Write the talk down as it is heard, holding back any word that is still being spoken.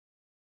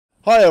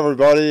Hi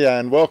everybody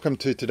and welcome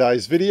to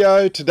today's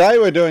video. Today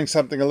we're doing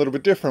something a little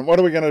bit different. What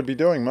are we going to be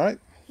doing, mate?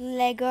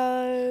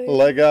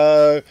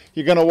 Lego.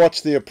 You're going to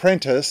watch the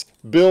Apprentice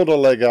build a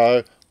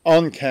Lego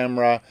on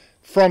camera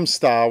from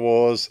Star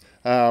Wars.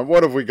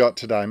 What have we got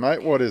today,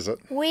 mate? What is it?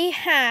 We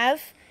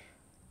have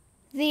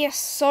the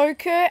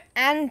Ahsoka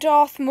and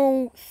Darth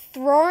Maul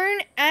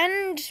throne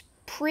and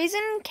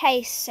prison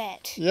case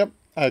set. Yep.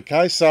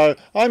 Okay, so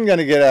I'm going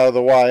to get out of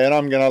the way and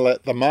I'm going to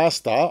let the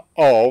master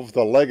of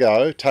the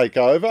Lego take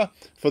over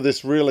for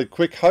this really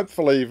quick,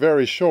 hopefully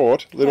very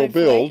short little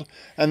build,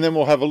 and then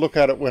we'll have a look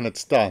at it when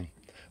it's done.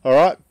 All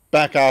right,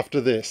 back after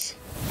this.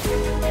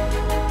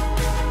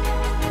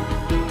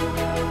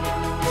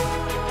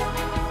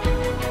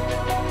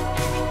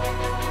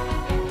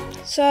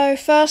 So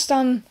first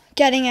I'm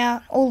getting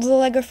out all the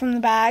Lego from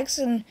the bags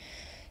and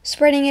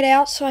spreading it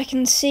out so I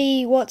can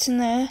see what's in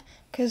there,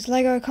 because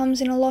Lego comes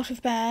in a lot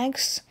of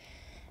bags,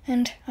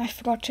 and I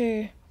forgot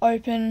to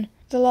open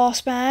the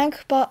last bag,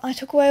 but I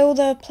took away all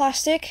the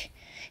plastic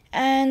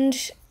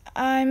and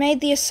I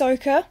made the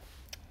Ahsoka,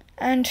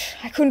 and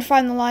I couldn't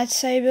find the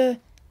lightsaber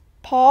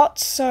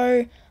parts,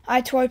 so I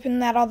had to open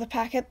that other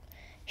packet.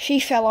 She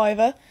fell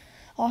over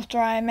after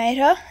I made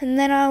her, and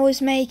then I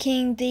was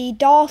making the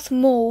Darth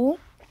Maul,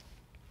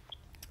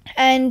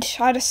 and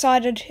I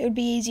decided it would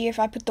be easier if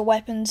I put the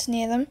weapons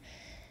near them.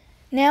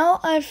 Now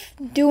I'm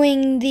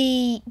doing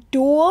the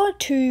door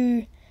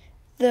to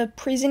the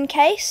prison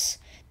case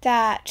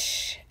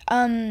that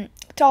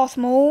Darth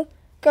Maul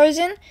goes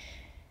in,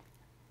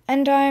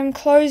 and I'm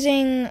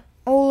closing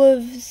all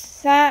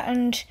of that,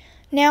 and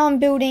now I'm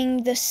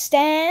building the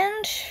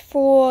stand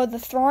for the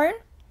throne.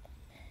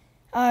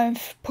 I'm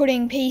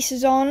putting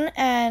pieces on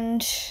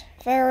and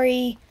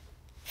very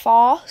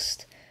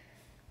fast,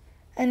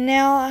 and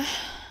now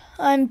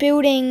I'm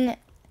building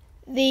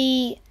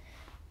the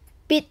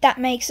bit that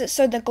makes it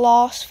so the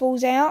glass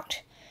falls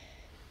out.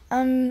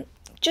 I'm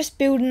just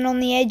building on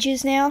the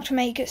edges now to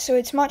make it so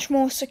it's much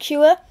more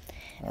secure.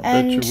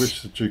 I bet you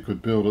wish that you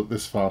could build it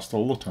this fast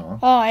all the time.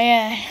 Oh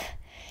yeah,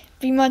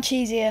 be much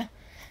easier.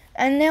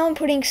 And now I'm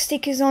putting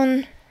stickers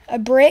on a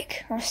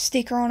brick, or a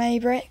sticker on a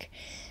brick,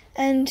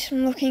 and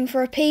I'm looking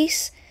for a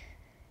piece.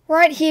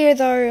 Right here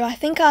though, I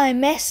think I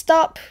messed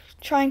up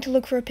trying to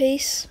look for a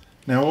piece.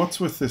 Now what's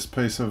with this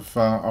piece of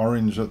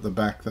orange at the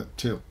back that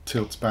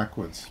tilts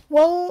backwards?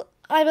 Well,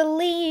 I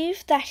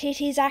believe that it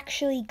is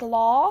actually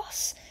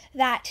glass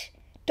that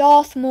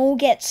Darth Maul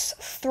gets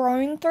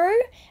thrown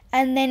through,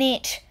 and then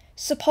it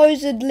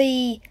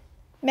supposedly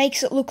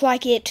makes it look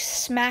like it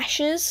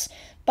smashes,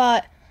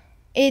 but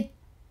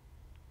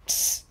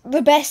it's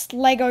the best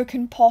Lego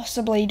can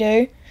possibly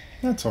do.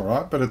 That's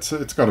alright, but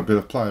it's got a bit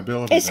of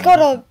playability. It's got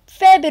a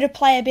fair bit of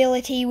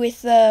playability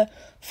with the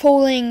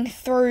falling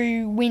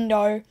through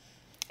window,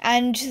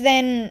 and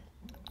then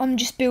I'm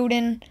just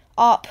building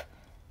up.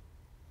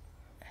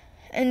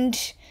 And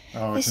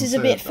this is a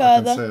bit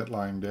further. I can see it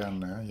laying down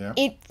now, yeah.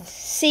 You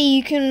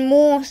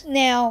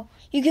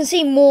can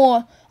see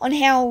more on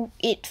how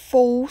it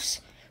falls.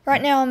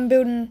 Right now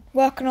I'm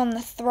working on the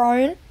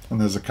throne.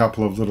 And there's a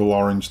couple of little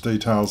orange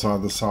details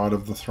either side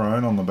of the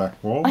throne on the back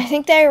wall. I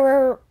think they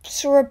were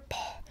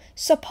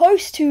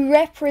supposed to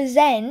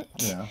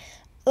represent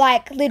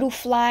like little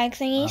flag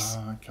thingies.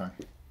 Ah, okay.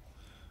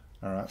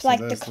 Alright, so like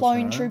the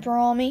clone trooper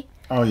army.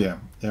 Oh yeah,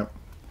 yep.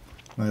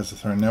 There's the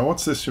throne. Now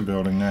what's this you're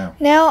building now?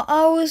 Now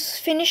I was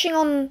finishing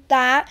on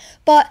that,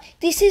 but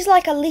this is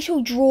like a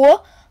little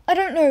drawer. I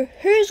don't know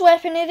whose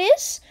weapon it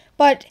is,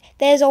 but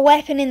there's a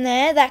weapon in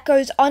there that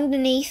goes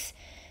underneath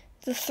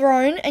the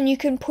throne and you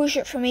can push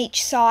it from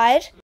each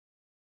side.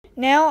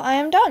 Now I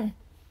am done.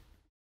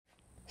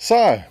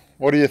 So,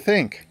 what do you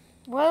think?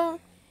 Well,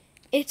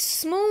 it's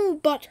small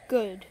but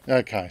good.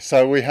 Okay,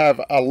 so we have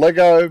a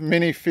Lego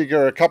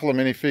minifigure, a couple of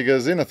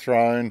minifigures in a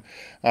throne,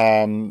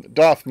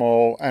 Darth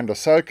Maul and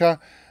Ahsoka.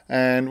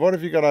 And what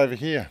have you got over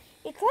here?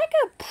 It's like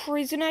a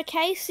prisoner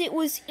case. It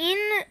was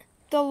in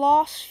the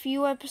last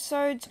few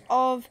episodes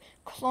of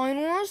Clone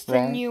Wars,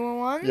 the newer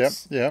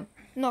ones. Yep.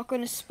 Not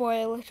going to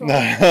spoil it all.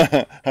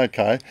 No.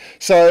 Okay,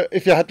 so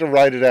if you had to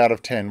rate it out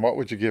of 10, what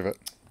would you give it?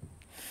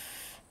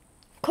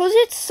 Because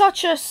it's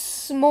such a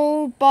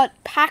small but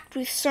packed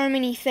with so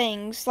many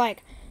things,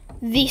 like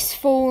this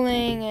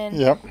falling,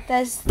 and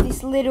there's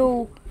this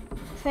little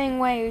thing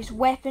where his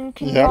weapon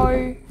can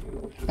go.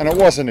 And it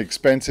wasn't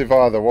expensive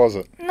either, was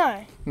it?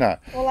 No. No.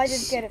 Well, I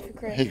did get it for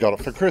Christmas. He got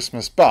it for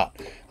Christmas, but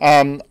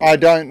I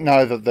don't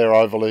know that they're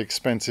overly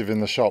expensive in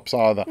the shops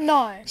either.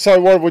 No.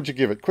 So what would you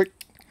give it? Quick.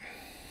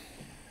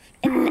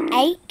 An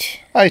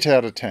 8. 8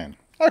 out of 10.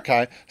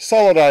 Okay,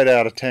 solid 8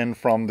 out of 10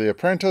 from The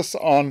Apprentice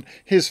on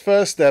his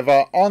first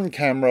ever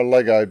on-camera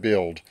Lego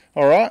build.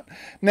 Alright,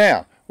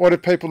 now, what do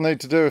people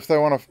need to do if they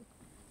want to...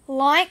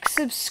 Like,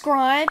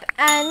 subscribe,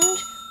 and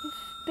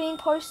been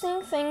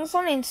posting things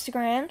on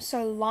Instagram,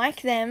 so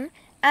like them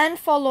and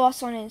follow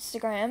us on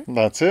Instagram.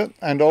 That's it.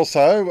 And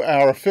also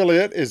our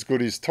affiliate is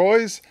Goodies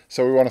Toys,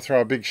 so we want to throw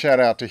a big shout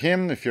out to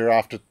him. If you're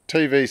after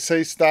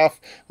TVC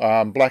stuff,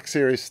 Black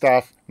Series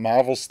stuff,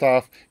 Marvel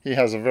stuff, he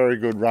has a very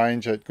good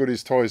range at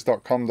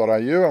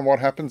goodiestoys.com.au. And what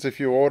happens if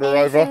you order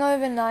Anything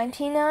over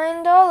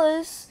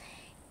 $99,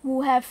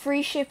 we'll have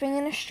free shipping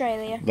in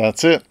Australia.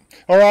 That's it.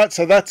 All right,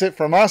 so that's it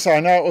from us. I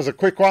know it was a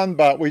quick one,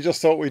 but we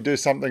just thought we'd do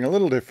something a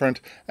little different.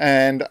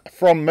 And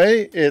from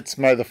me, it's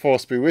may the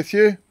force be with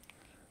you.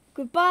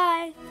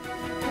 Goodbye.